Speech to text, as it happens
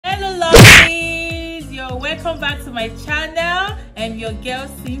welcome back to my channel. I'm your girl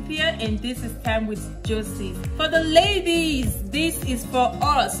Cynthia and this is Time with Jorcyils. For the ladies, this is for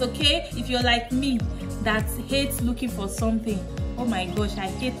us, okay? If you're like me that hates looking for something, oh my gosh, I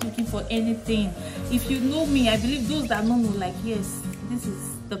hate looking for anything. If you know me, I believe those that know me like, yes, this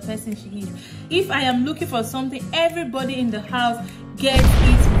is the person she is. If I am looking for something, everybody in the house gets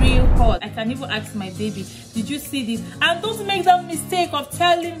it real hot. I can even ask my baby, did you see this? And don't make that mistake of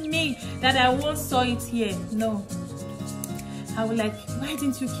telling me that I once saw it here. No, I was like, why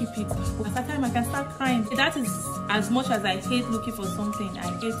didn't you keep it? At that time I can start crying. That is as much as I hate looking for something.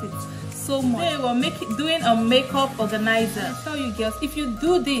 I hate it so much. Today we're doing a makeup organizer. I tell you girls, if you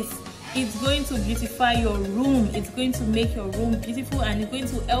do this, it's going to beautify your room. It's going to make your room beautiful, and it's going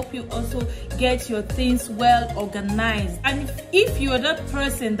to help you also get your things well organized. And if you're that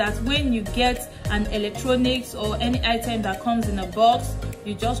person that when you get an electronics or any item that comes in a box,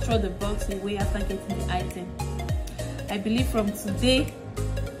 you just throw the box away after getting the item, I believe from today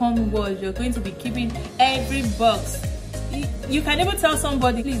onward you're going to be keeping every box. You can even tell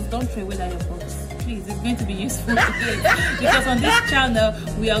somebody, please don't throw away that your box. Please, it's going to be useful today. Because on this channel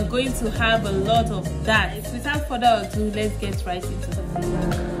we are going to have a lot of that. Without further ado, let's get right into the video.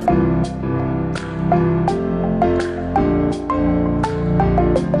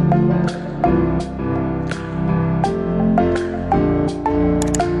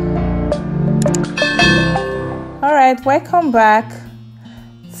 All right, welcome back.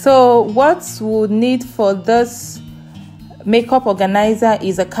 So what we'll need for this makeup organizer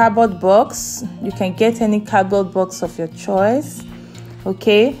is a cardboard box. You can get any cardboard box of your choice.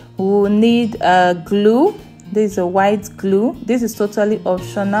 Okay, we'll need glue. This is a white glue. This is totally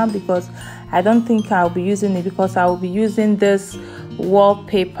optional because I don't think I'll be using it, because I will be using this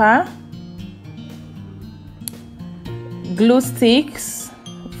wallpaper. Glue sticks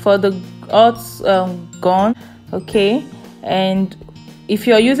for the hot gun. Okay, and if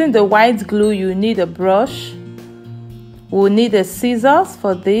you're using the white glue, you need a brush. We'll need a scissors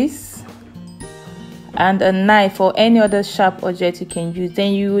for this and a knife or any other sharp object you can use.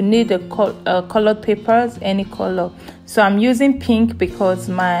 Then you will need colored papers, any color. So I'm using pink because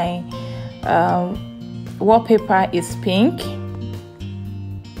my wallpaper is pink.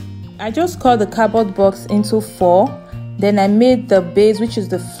 I just cut the cardboard box into 4. Then I made the base, which is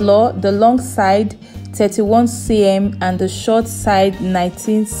the floor, the long side 31 cm and the short side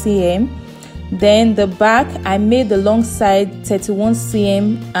 19 cm. Then the back, I made the long side 31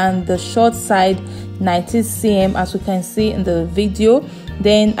 cm and the short side 19 cm, as you can see in the video.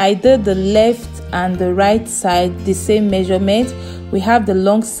 Then I did the left and the right side the same measurement. We have the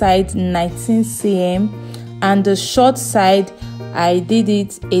long side 19 cm and the short side I did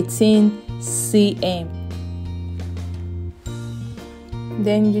it 18 cm.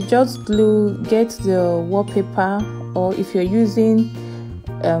 Then you just get the wallpaper, or if you're using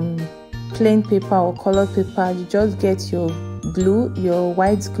plain paper or colored paper, you just get your glue, your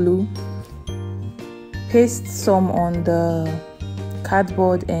white glue, paste some on the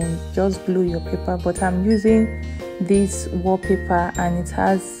cardboard and just glue your paper. But I'm using this wallpaper and it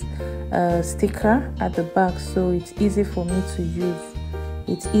has a sticker at the back, so it's easy for me to use.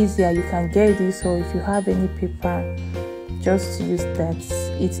 It's easier, you can get this, or if you have any paper, just use that.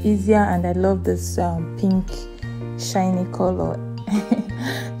 It's easier, and I love this pink shiny color.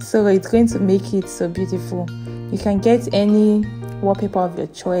 So it's going to make it so beautiful. You can get any wallpaper of your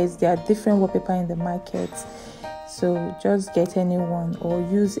choice. There are different wallpaper in the market, so just get any one or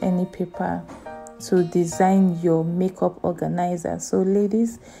use any paper to design your makeup organizer. So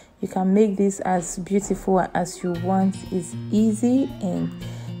ladies, you can make this as beautiful as you want. It's easy and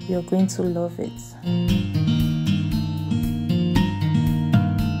you're going to love it.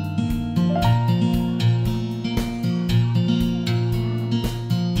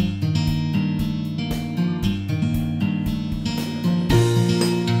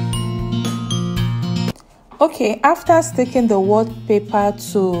 Okay, after sticking the wallpaper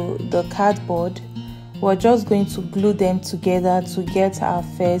to the cardboard, we're just going to glue them together to get our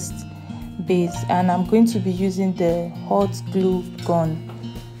first base, and I'm going to be using the hot glue gun.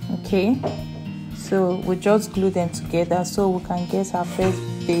 Okay, so we just glue them together so we can get our first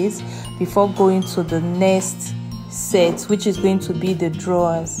base before going to the next set, which is going to be the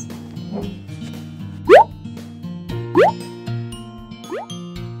drawers.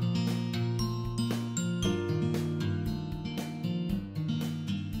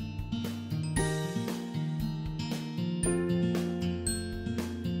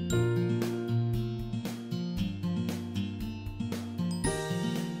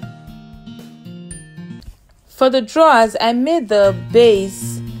 For the drawers, I made the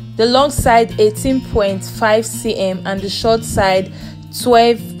base the long side 18.5 cm and the short side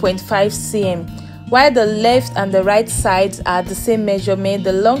 12.5 cm. While the left and the right sides are the same measurement,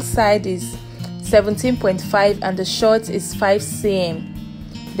 the long side is 17.5 and the short is 5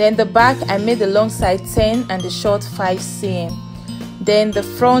 cm. Then the back, I made the long side 10 and the short 5 cm. Then the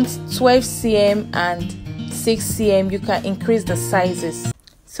front 12 cm and 6 cm. You can increase the sizes.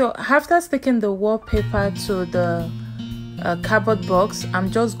 So after sticking the wallpaper to the cardboard box, I'm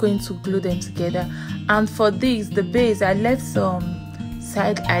just going to glue them together. And for this, the base, I left some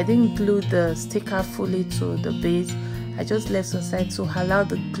side. I didn't glue the sticker fully to the base. I just left some side to allow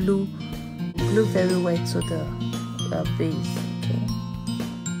the glue very well to the base.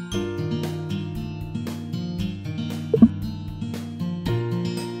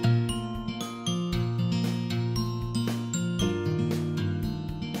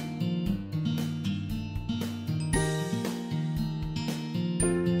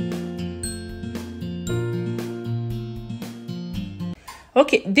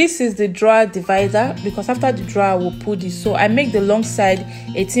 Okay, this is the drawer divider, because after the drawer we'll put this. So I make the long side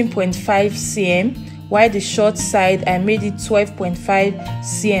 18.5 cm, while the short side I made it 12.5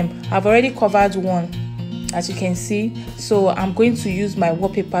 cm. I've already covered one, as you can see, so I'm going to use my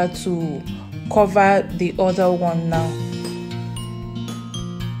wallpaper to cover the other one now.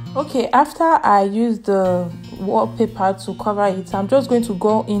 Okay, after I use the wallpaper to cover it, I'm just going to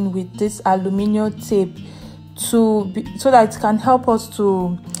go in with this aluminum tape so that it can help us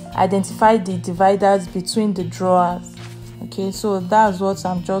to identify the dividers between the drawers. Okay, so that's what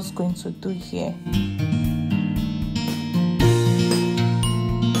I'm just going to do here.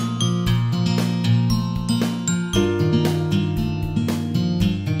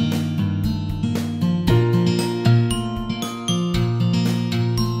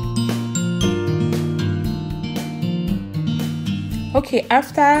 Okay,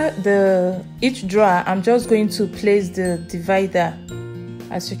 after each drawer, I'm just going to place the divider,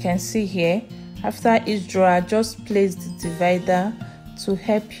 as you can see here. After each drawer, just place the divider to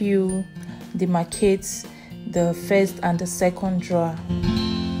help you demarcate the first and the second drawer.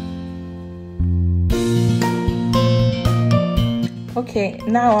 Okay,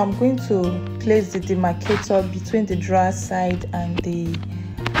 now I'm going to place the demarcator between the drawer side and the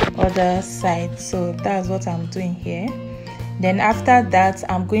other side. So that's what I'm doing here. Then after that,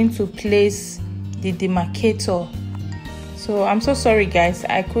 I'm going to place the demarcator. So I'm so sorry guys,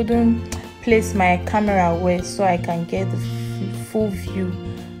 I couldn't place my camera well so I can get the full view.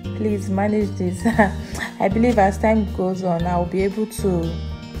 Please manage this. I believe as time goes on, I'll be able to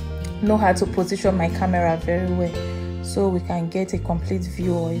know how to position my camera very well, so we can get a complete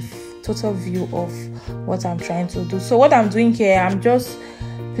view or a total view of what I'm trying to do. So what I'm doing here, I'm just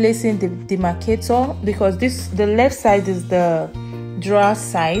placing the demarcator, because the left side is the drawer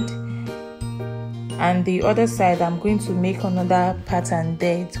side, and the other side I'm going to make another pattern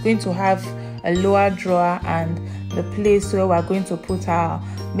there. It's going to have a lower drawer and the place where we're going to put our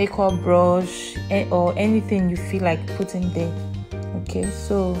makeup brush or anything you feel like putting there. Okay,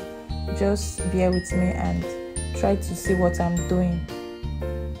 so just bear with me and try to see what I'm doing.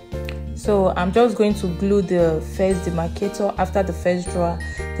 So I'm just going to glue the first demarcator after the first drawer.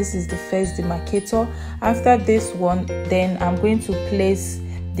 This is the first demarcator. After this one, then I'm going to place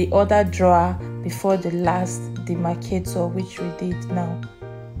the other drawer before the last demarcator, which we did now.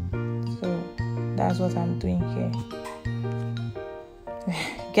 So that's what I'm doing here.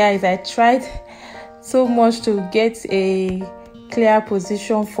 Guys, I tried so much to get a clear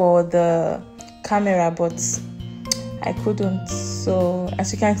position for the camera, but I couldn't. So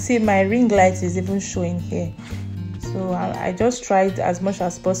as you can see, my ring light is even showing here. So I just tried as much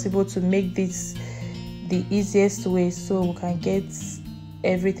as possible to make this the easiest way so we can get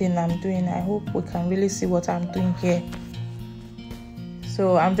everything I'm doing. I hope we can really see what I'm doing here.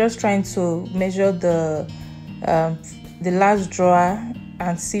 So I'm just trying to measure the last drawer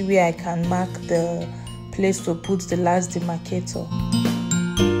and see where I can mark the place to put the last demarcator.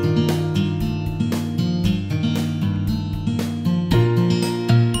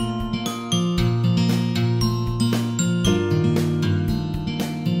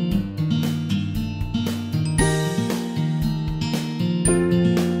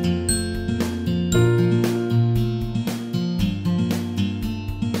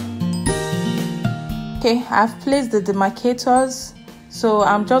 Okay, I've placed the demarcators, so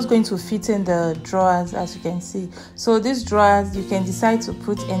I'm just going to fit in the drawers, as you can see. So these drawers, you can decide to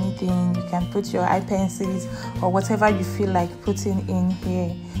put anything. You can put your eye pencils or whatever you feel like putting in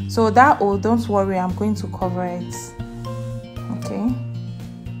here. So that, oh, don't worry, I'm going to cover it.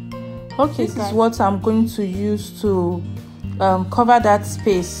 Okay, this is what I'm going to use to cover that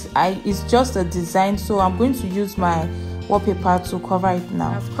space. It's just a design, so I'm going to use my wallpaper to cover it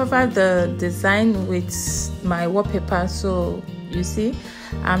now. I've covered the design with my wallpaper, so you see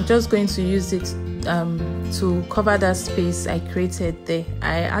I'm just going to use it to cover that space I created there.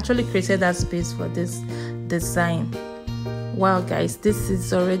 I actually created that space for this design. Wow guys, this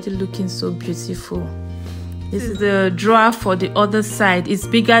is already looking so beautiful. This is the drawer for the other side. It's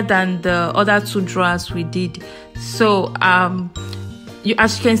bigger than the other 2 drawers we did. So as you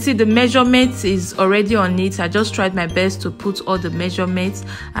can see, the measurement is already on it. I just tried my best to put all the measurements,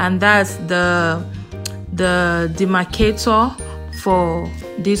 and that's the demarcator for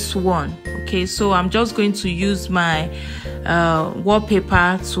this one. Okay, so I'm just going to use my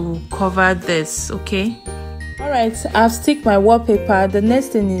wallpaper to cover this. Okay, all right, I've stick my wallpaper. The next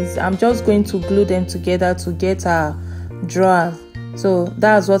thing is I'm just going to glue them together to get our drawer. So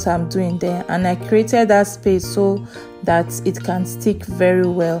that's what I'm doing there, and I created that space so that it can stick very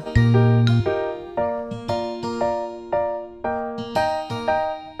well.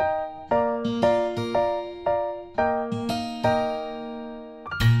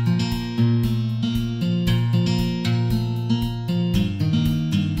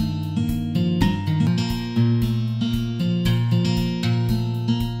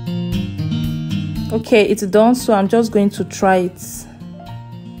 Okay, it's done, so I'm just going to try it.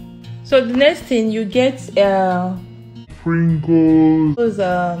 So the next thing, you get Pringles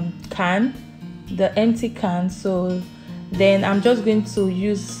can, the empty can. So then I'm just going to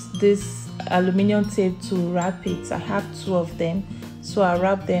use this aluminum tape to wrap it. I have 2 of them, so I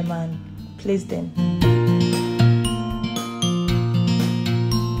wrap them and place them.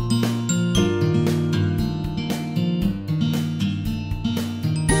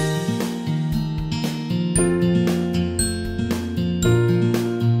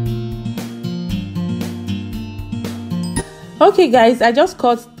 Okay guys, I just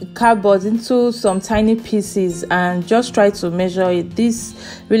cut cardboard into some tiny pieces and just try to measure it. This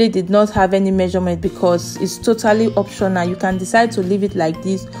really did not have any measurement because it's totally optional. You can decide to leave it like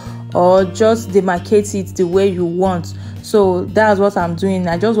this or just demarcate it the way you want. So that's what I'm doing.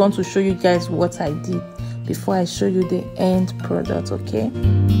 I just want to show you guys what I did before I show you the end product. Okay,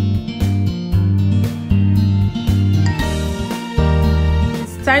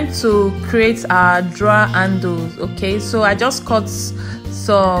 time to create our drawer handles. Okay, so I just cut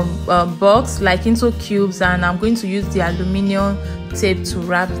some box like into cubes, and I'm going to use the aluminum tape to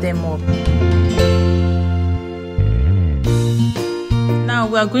wrap them up. Now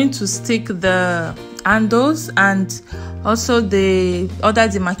we are going to stick the handles and also the other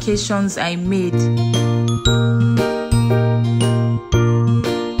demarcations I made.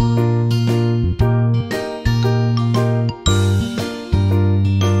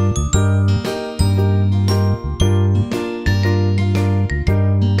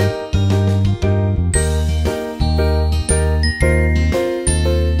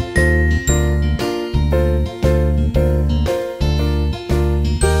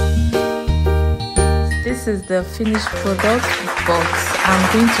 This is the finished product, but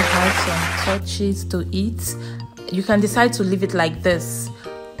I'm going to add some touches to it. You can decide to leave it like this,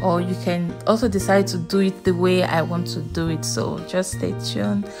 or you can also decide to do it the way I want to do it. So just stay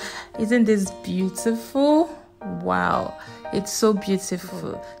tuned. Isn't this beautiful? Wow, it's so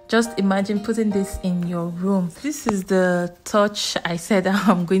beautiful. Just imagine putting this in your room. This is the touch I said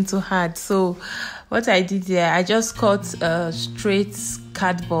I'm going to add. So what I did here, I just cut straight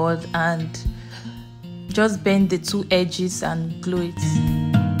cardboard and just bend the 2 edges and glue it.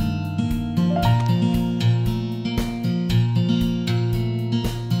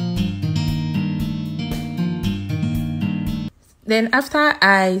 Then after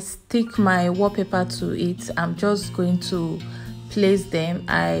I stick my wallpaper to it, I'm just going to place them.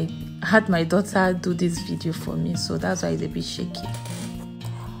 I had my daughter do this video for me, so that's why it's a bit shaky.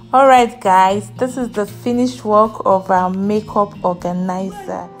 Alright guys, this is the finished work of our makeup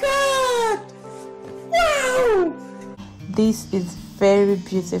organizer. This is very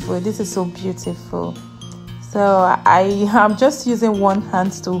beautiful. This is so beautiful. So I'm just using one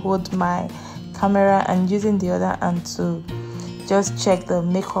hand to hold my camera and using the other hand to just check the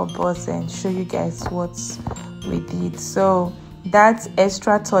makeup box and show you guys what we did. So that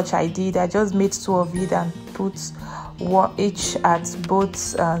extra touch I did, I just made 2 of it and put one each at both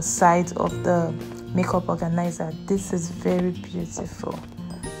sides of the makeup organizer. This is very beautiful.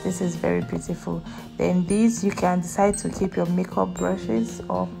 This is very beautiful. Then these, you can decide to keep your makeup brushes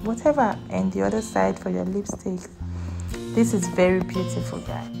or whatever, and the other side for your lipsticks. This is very beautiful,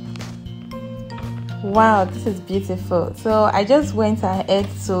 guys. Wow, this is beautiful. So I just went ahead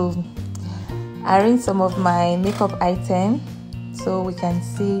to arrange some of my makeup items so we can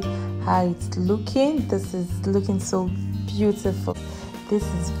see how it's looking. This is looking so beautiful. This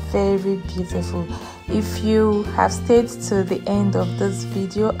is very beautiful. If you have stayed to the end of this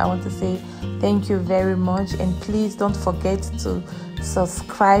video, I want to say thank you very much, and please don't forget to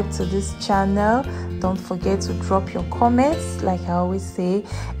subscribe to this channel. Don't forget to drop your comments like I always say,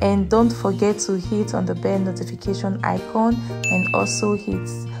 and don't forget to hit on the bell notification icon and also hit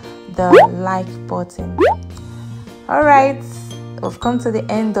the like button. All right, we've come to the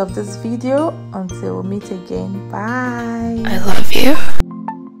end of this video. Until we meet again, bye. I love you.